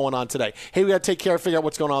of what's going on today? Hey, we got to figure out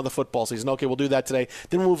what's going on in the football season. Okay, we'll do that today.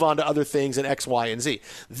 Then we'll move on to other things in X, Y, and Z.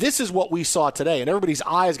 This is what we saw today, and everybody's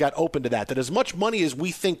eyes got open to that as much money as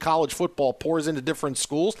we think college football pours into different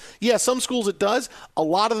schools, yeah, some schools it does, a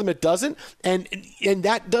lot of them it doesn't, and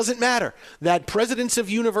that doesn't matter. That presidents of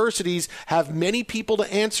universities have many people to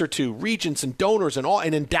answer to, regents and donors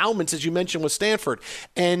and endowments, as you mentioned with Stanford.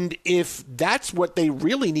 And if that's what they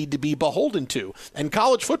really need to be beholden to, and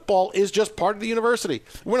college football is just part of the university,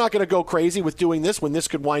 we're not going to go crazy with doing this when this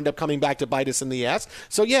could wind up coming back to bite us in the ass.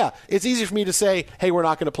 So yeah, it's easy for me to say, hey, we're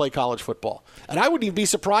not going to play college football. And I wouldn't even be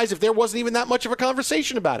surprised if there wasn't even that much of a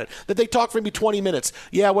conversation about it, that they talk for maybe 20 minutes.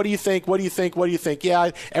 Yeah, what do you think? What do you think? What do you think?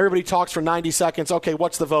 Yeah, everybody talks for 90 seconds. Okay,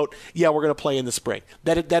 what's the vote? Yeah, we're going to play in the spring.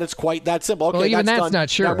 That it's quite that simple. Okay, well, even that's done. Not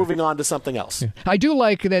sure. Now moving on to something else. I do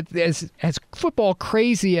like that as football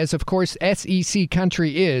crazy as, of course, SEC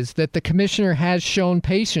country is, that the commissioner has shown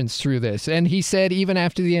patience through this. And he said, even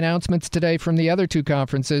after the announcements today from the other two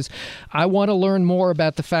conferences, I want to learn more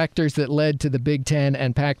about the factors that led to the Big Ten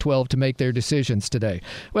and Pac-12 to make their decisions today.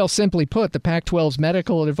 Well, simply put, the Pac-12's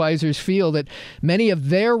medical advisors feel that many of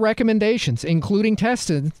their recommendations, including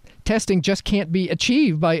testing, just can't be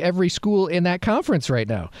achieved by every school in that conference right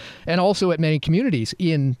now. And also at many communities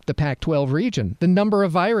in the Pac-12 region, the number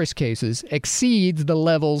of virus cases exceeds the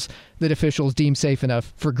levels that officials deem safe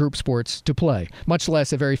enough for group sports to play, much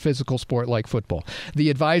less a very physical sport like football. The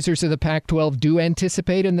advisors of the Pac-12 do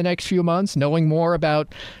anticipate in the next few months knowing more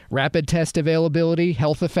about rapid test availability,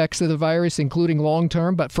 health effects of the virus, including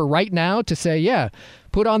long-term. But for right now to say, yeah,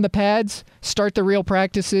 put on the pads, start the real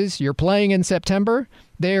practices, you're playing in September,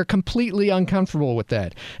 they are completely uncomfortable with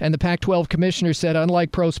that. And the Pac-12 commissioner said,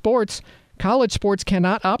 unlike pro sports, college sports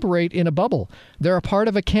cannot operate in a bubble. They're a part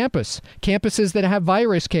of a campus, campuses that have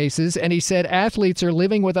virus cases. And he said athletes are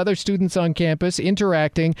living with other students on campus,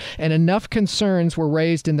 interacting, and enough concerns were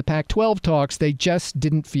raised in the Pac-12 talks, they just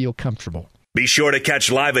didn't feel comfortable. Be sure to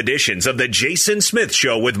catch live editions of The Jason Smith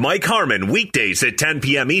Show with Mike Harmon weekdays at 10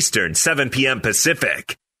 p.m. Eastern, 7 p.m.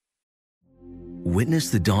 Pacific. Witness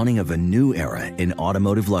the dawning of a new era in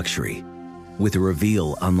automotive luxury with a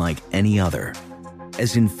reveal unlike any other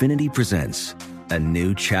as Infiniti presents a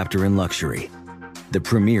new chapter in luxury the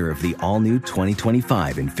premiere of the all-new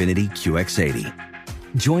 2025 Infiniti QX80.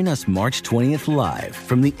 Join us March 20th live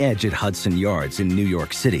from the Edge at Hudson Yards in New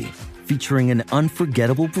York City, featuring an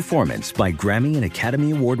unforgettable performance by Grammy and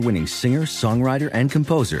Academy Award-winning singer, songwriter, and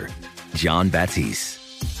composer, Jon Batiste.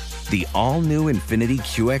 The all-new Infiniti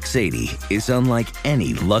QX80 is unlike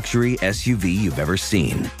any luxury SUV you've ever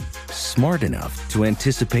seen. Smart enough to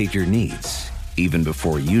anticipate your needs, even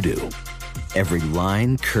before you do. Every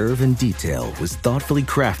line, curve, and detail was thoughtfully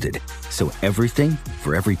crafted, so everything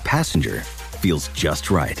for every passenger feels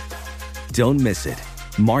just right. Don't miss it.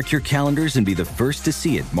 Mark your calendars and be the first to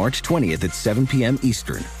see it March 20th at 7 p.m.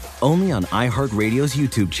 Eastern, only on iHeartRadio's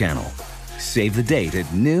YouTube channel. Save the date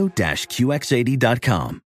at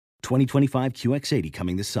new-QX80.com. 2025 QX80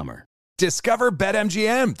 coming this summer. Discover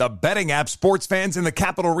BetMGM, the betting app sports fans in the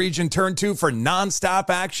capital region turn to for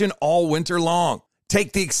nonstop action all winter long.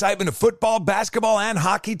 Take the excitement of football, basketball, and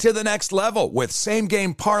hockey to the next level with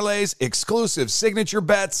same-game parlays, exclusive signature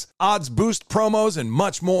bets, odds boost promos, and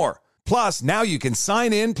much more. Plus, now you can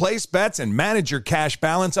sign in, place bets, and manage your cash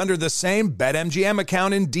balance under the same BetMGM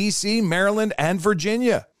account in D.C., Maryland, and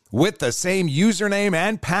Virginia. With the same username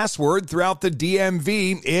and password throughout the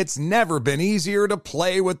DMV, it's never been easier to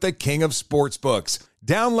play with the king of sportsbooks.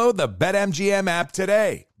 Download the BetMGM app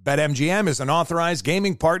today. BetMGM is an authorized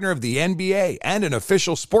gaming partner of the NBA and an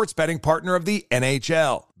official sports betting partner of the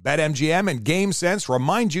NHL. BetMGM and GameSense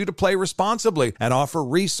remind you to play responsibly and offer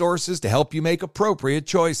resources to help you make appropriate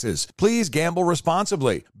choices. Please gamble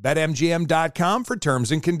responsibly. BetMGM.com for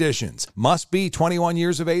terms and conditions. Must be 21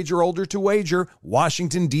 years of age or older to wager.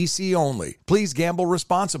 Washington, D.C. only. Please gamble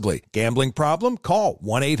responsibly. Gambling problem? Call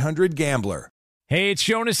 1-800-GAMBLER. Hey, it's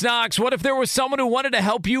Jonas Knox. What if there was someone who wanted to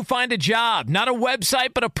help you find a job? Not a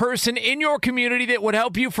website, but a person in your community that would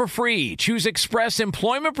help you for free. Choose Express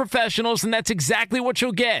Employment Professionals, and that's exactly what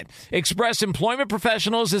you'll get. Express Employment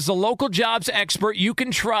Professionals is the local jobs expert you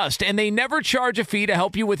can trust, and they never charge a fee to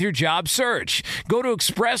help you with your job search. Go to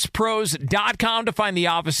expresspros.com to find the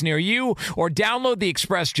office near you, or download the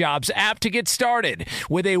Express Jobs app to get started.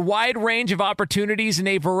 With a wide range of opportunities in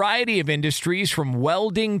a variety of industries, from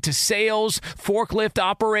welding to sales, forklift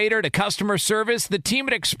operator to customer service, the team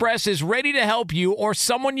at Express is ready to help you or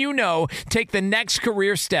someone you know take the next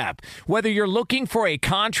career step. Whether you're looking for a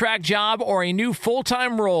contract job or a new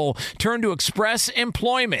full-time role, turn to Express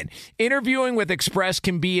Employment. Interviewing with Express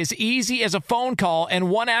can be as easy as a phone call, and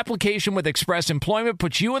one application with Express Employment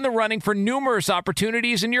puts you in the running for numerous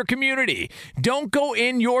opportunities in your community. Don't go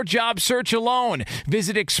in your job search alone.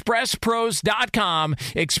 Visit expresspros.com,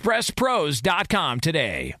 expresspros.com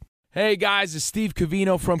today. Hey guys, it's Steve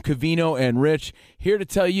Covino from Covino and Rich, here to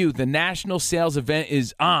tell you the national sales event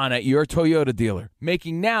is on at your Toyota dealer,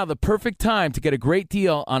 making now the perfect time to get a great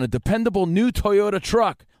deal on a dependable new Toyota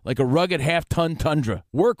truck, like a rugged half-ton Tundra.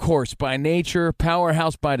 Workhorse by nature,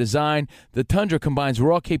 powerhouse by design, the Tundra combines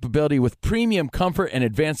raw capability with premium comfort and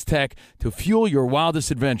advanced tech to fuel your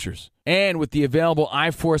wildest adventures. And with the available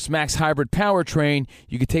iForce Max hybrid powertrain,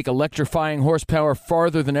 you can take electrifying horsepower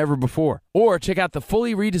farther than ever before. Or check out the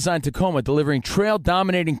fully redesigned Tacoma, delivering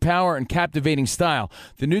trail-dominating power and captivating style.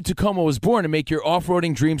 The new Tacoma was born to make your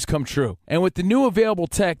off-roading dreams come true. And with the new available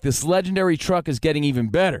tech, this legendary truck is getting even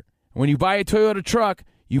better. When you buy a Toyota truck,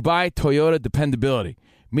 you buy Toyota dependability,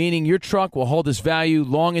 meaning your truck will hold its value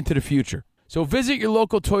long into the future. So visit your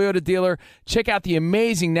local Toyota dealer. Check out the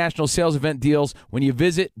amazing national sales event deals when you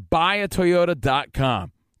visit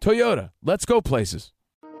buyatoyota.com. Toyota, let's go places.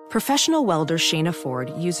 Professional welder Shayna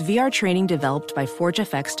Ford used VR training developed by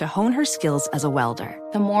ForgeFX to hone her skills as a welder.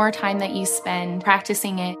 The more time that you spend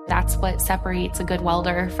practicing it, that's what separates a good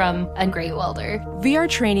welder from a great welder. VR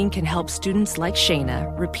training can help students like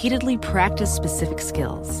Shayna repeatedly practice specific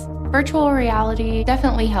skills. Virtual reality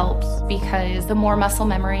definitely helps because the more muscle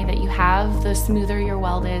memory that you have, the smoother your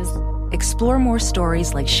weld is. Explore more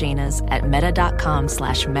stories like Shayna's at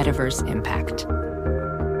meta.com/metaverseimpact.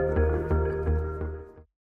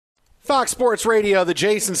 Fox Sports Radio, the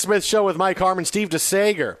Jason Smith Show with Mike Harmon, Steve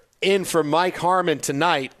DeSager in for Mike Harmon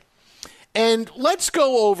tonight. And let's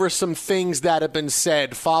go over some things that have been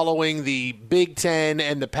said following the Big Ten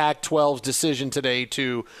and the Pac-12's decision today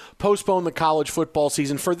to postpone the college football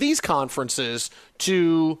season for these conferences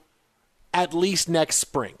to at least next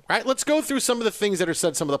spring, right? Let's go through some of the things that are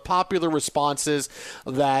said, some of the popular responses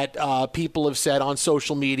that people have said on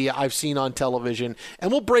social media, I've seen on television, and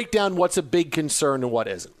we'll break down what's a big concern and what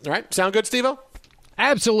isn't. All right? Sound good, Steve-O?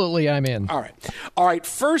 Absolutely, I'm in. All right.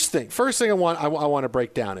 First thing I want to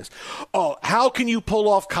break down is, how can you pull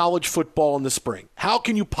off college football in the spring? How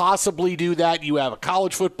can you possibly do that? You have a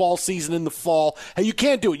college football season in the fall. Hey, you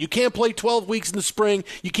can't do it. You can't play 12 weeks in the spring.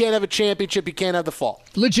 You can't have a championship. You can't have the fall.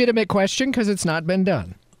 Legitimate question because it's not been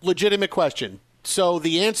done. Legitimate question. So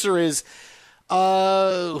the answer is,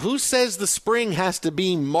 who says the spring has to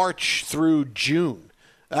be March through June?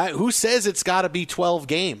 Who says it's got to be 12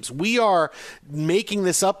 games? We are making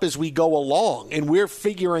this up as we go along, and we're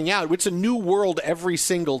figuring out. It's a new world every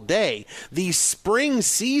single day. The spring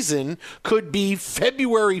season could be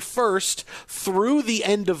February 1st through the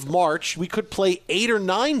end of March. We could play 8 or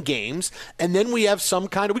 9 games, and then we have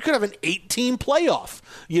we could have an 8-team playoff,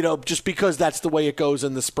 just because that's the way it goes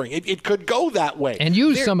in the spring. It could go that way. And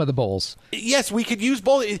use some of the bowls. Yes, we could use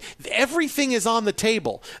bowls. Everything is on the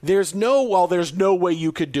table. There's no way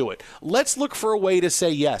you could do it. Let's look for a way to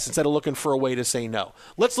say yes instead of looking for a way to say no.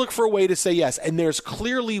 Let's look for a way to say yes. And there's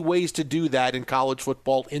clearly ways to do that in college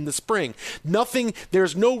football in the spring.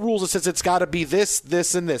 There's no rules that says it's got to be this,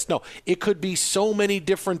 this, and this. No, it could be so many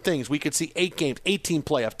different things. We could see 8 games, 18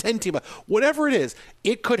 playoff, 10-team, whatever it is.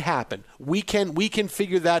 It could happen. We can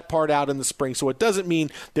figure that part out in the spring. So it doesn't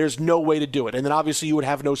mean there's no way to do it. And then obviously you would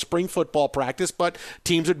have no spring football practice, but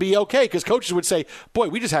teams would be okay because coaches would say, boy,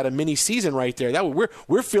 we just had a mini season right there.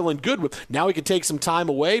 We're feeling good with. Now we can take some time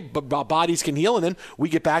away, but bodies can heal, and then we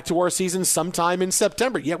get back to our season sometime in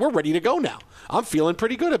September. Yeah, we're ready to go now. I'm feeling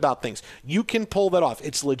pretty good about things. You can pull that off.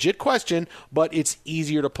 It's a legit question, but it's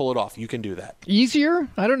easier to pull it off. You can do that. Easier?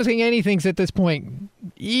 I don't think anything's at this point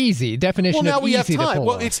easy. Definition now of we easy have time. to pull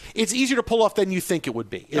Well, off. It's easier to pull off than you think it would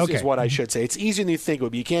be, is what I should say. It's easier than you think it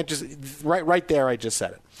would be. You can't just, right there, I just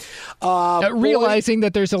said it. Realizing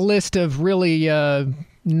that there's a list of really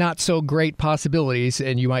not so great possibilities,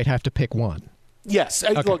 and you might have to pick one. Yes.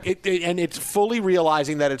 Okay. Look, and it's fully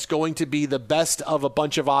realizing that it's going to be the best of a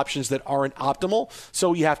bunch of options that aren't optimal,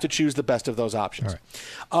 so you have to choose the best of those options.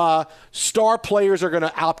 Star players are going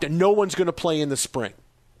to opt in. No one's going to play in the spring.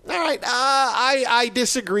 All right, I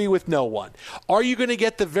disagree with no one. Are you going to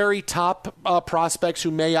get the very top prospects who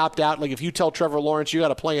may opt out? Like if you tell Trevor Lawrence you got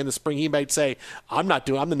to play in the spring, he might say, I'm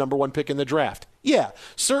the number 1 pick in the draft. Yeah,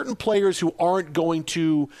 certain players who aren't going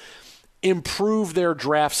to improve their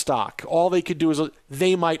draft stock, all they could do is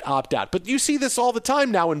they might opt out. But you see this all the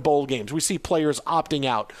time now in bowl games. We see players opting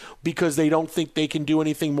out because they don't think they can do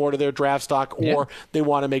anything more to their draft stock, or they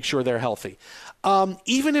want to make sure they're healthy.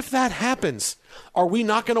 Even if that happens, are we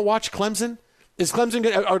not going to watch Clemson?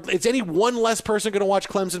 Is any one less person going to watch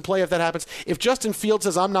Clemson play if that happens? If Justin Fields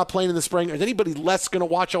says, I'm not playing in the spring, is anybody less going to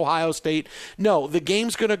watch Ohio State? No, the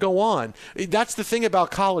game's going to go on. That's the thing about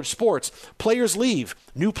college sports. Players leave.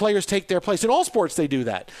 New players take their place. In all sports, they do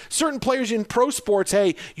that. Certain players in pro sports,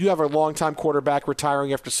 hey, you have a longtime quarterback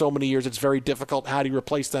retiring after so many years. It's very difficult. How do you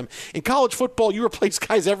replace them? In college football, you replace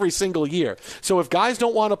guys every single year. So if guys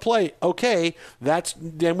don't want to play, okay,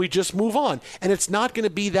 then we just move on. And it's not going to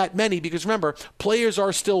be that many because, remember, players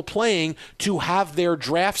are still playing to have their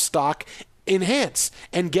draft stock enhance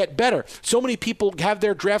and get better. So many people have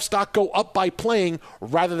their draft stock go up by playing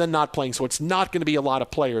rather than not playing. So it's not going to be a lot of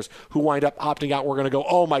players who wind up opting out. We're going to go,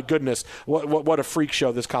 oh my goodness, what a freak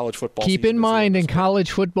show this college football season. Keep in mind in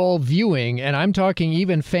college football viewing, and I'm talking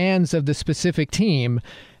even fans of the specific team,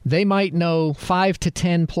 they might know 5 to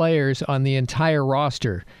 10 players on the entire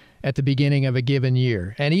roster at the beginning of a given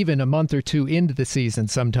year, and even a month or two into the season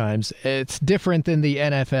sometimes. It's different than the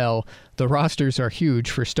NFL. The rosters are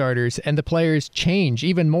huge for starters, and the players change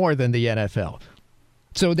even more than the NFL.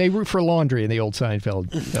 So they root for laundry in the old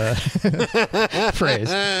Seinfeld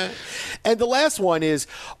phrase. And the last one is,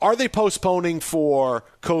 are they postponing for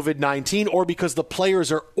COVID-19 or because the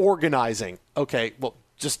players are organizing? Okay, well,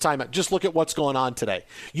 just time out. Just look at what's going on today.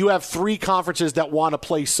 You have 3 conferences that want to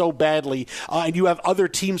play so badly, and you have other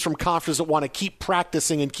teams from conferences that want to keep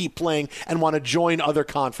practicing and keep playing and want to join other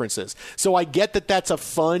conferences. So I get that that's a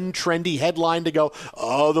fun, trendy headline to go,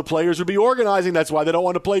 oh, the players would be organizing. That's why they don't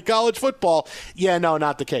want to play college football. Yeah, no,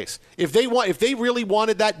 not the case. If they really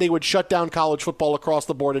wanted that, they would shut down college football across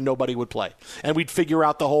the board and nobody would play. And we'd figure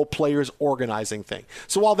out the whole players organizing thing.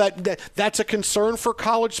 So while that's a concern for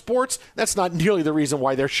college sports, that's not nearly the reason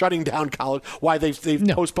why they're shutting down college, why they've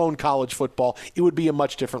postponed college football. It would be a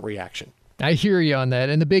much different reaction. I hear you on that.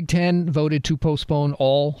 And the Big Ten voted to postpone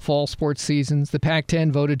all fall sports seasons. The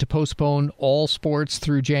Pac-10 voted to postpone all sports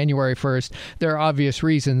through January 1st. There are obvious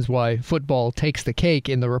reasons why football takes the cake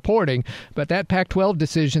in the reporting, but that Pac-12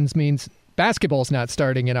 decision means basketball's not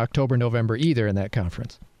starting in October, November either in that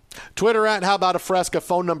conference. Twitter at How About a Fresca,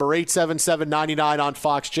 phone number 877-99 on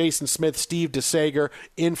Fox. Jason Smith, Steve DeSager,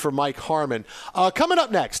 in for Mike Harmon. Coming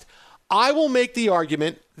up next, I will make the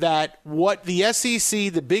argument that what the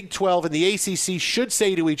SEC, the Big 12, and the ACC should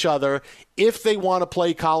say to each other if they want to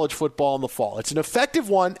play college football in the fall. It's an effective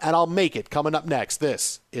one, and I'll make it. Coming up next,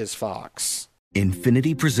 this is Fox.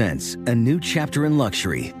 Infiniti presents a new chapter in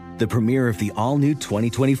luxury, the premiere of the all-new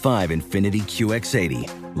 2025 Infiniti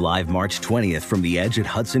QX80, live March 20th from the Edge at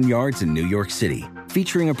Hudson Yards in New York City,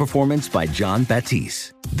 featuring a performance by John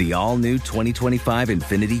Batiste. The all-new 2025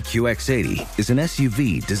 Infiniti QX80 is an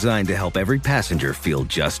SUV designed to help every passenger feel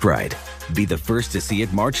just right. Be the first to see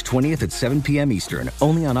it March 20th at 7 p.m. Eastern,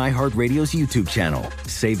 only on iHeartRadio's YouTube channel.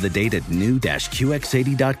 Save the date at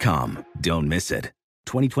new-QX80.com. Don't miss it.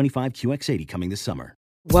 2025 QX80 coming this summer.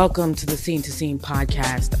 Welcome to the Scene to Scene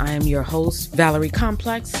podcast. I am your host, Valerie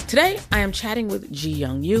Complex. Today, I am chatting with Ji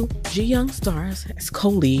Young Yu. Ji Young stars as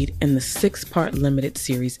co-lead in the 6-part limited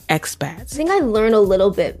series Expats. I think I learn a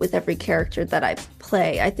little bit with every character that I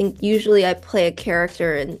play. I think usually I play a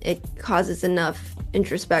character and it causes enough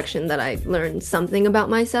introspection that I learn something about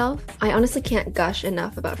myself. I honestly can't gush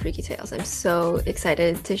enough about Freaky Tales. I'm so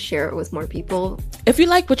excited to share it with more people. If you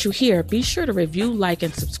like what you hear, be sure to review, like,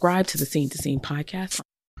 and subscribe to the Scene to Scene podcast.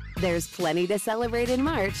 There's plenty to celebrate in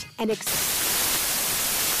March and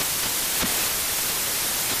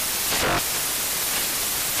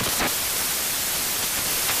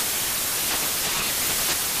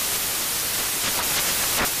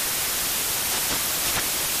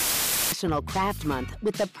National Craft Month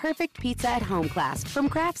with the perfect pizza at home class from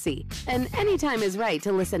Craftsy. And anytime is right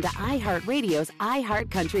to listen to iHeartRadio's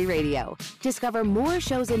iHeart Country Radio. Discover more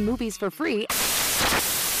shows and movies for free.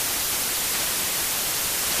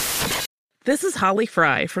 This is Holly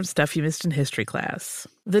Fry from Stuff You Missed in History class.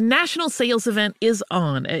 The national sales event is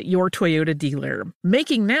on at your Toyota dealer,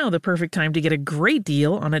 making now the perfect time to get a great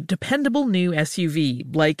deal on a dependable new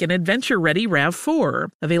SUV, like an adventure-ready RAV4.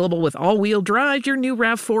 Available with all-wheel drive, your new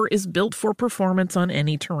RAV4 is built for performance on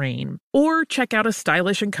any terrain. Or check out a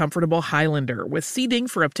stylish and comfortable Highlander with seating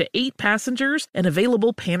for up to 8 passengers and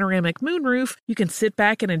available panoramic moonroof. You can sit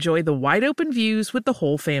back and enjoy the wide-open views with the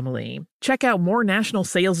whole family. Check out more national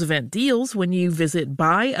sales event deals when you visit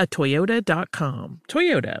buyatoyota.com.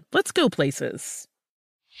 Toyota, let's go places.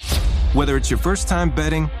 Whether it's your first time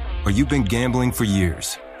betting or you've been gambling for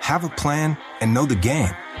years, have a plan and know the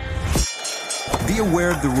game. Be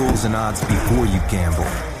aware of the rules and odds before you gamble.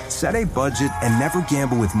 Set a budget and never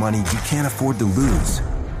gamble with money you can't afford to lose.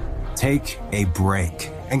 Take a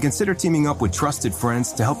break and consider teaming up with trusted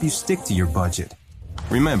friends to help you stick to your budget.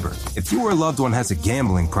 Remember, if you or a loved one has a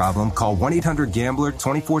gambling problem, call 1-800-GAMBLER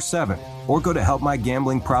 24/7 or go to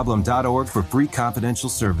helpmygamblingproblem.org for free confidential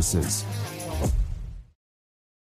services.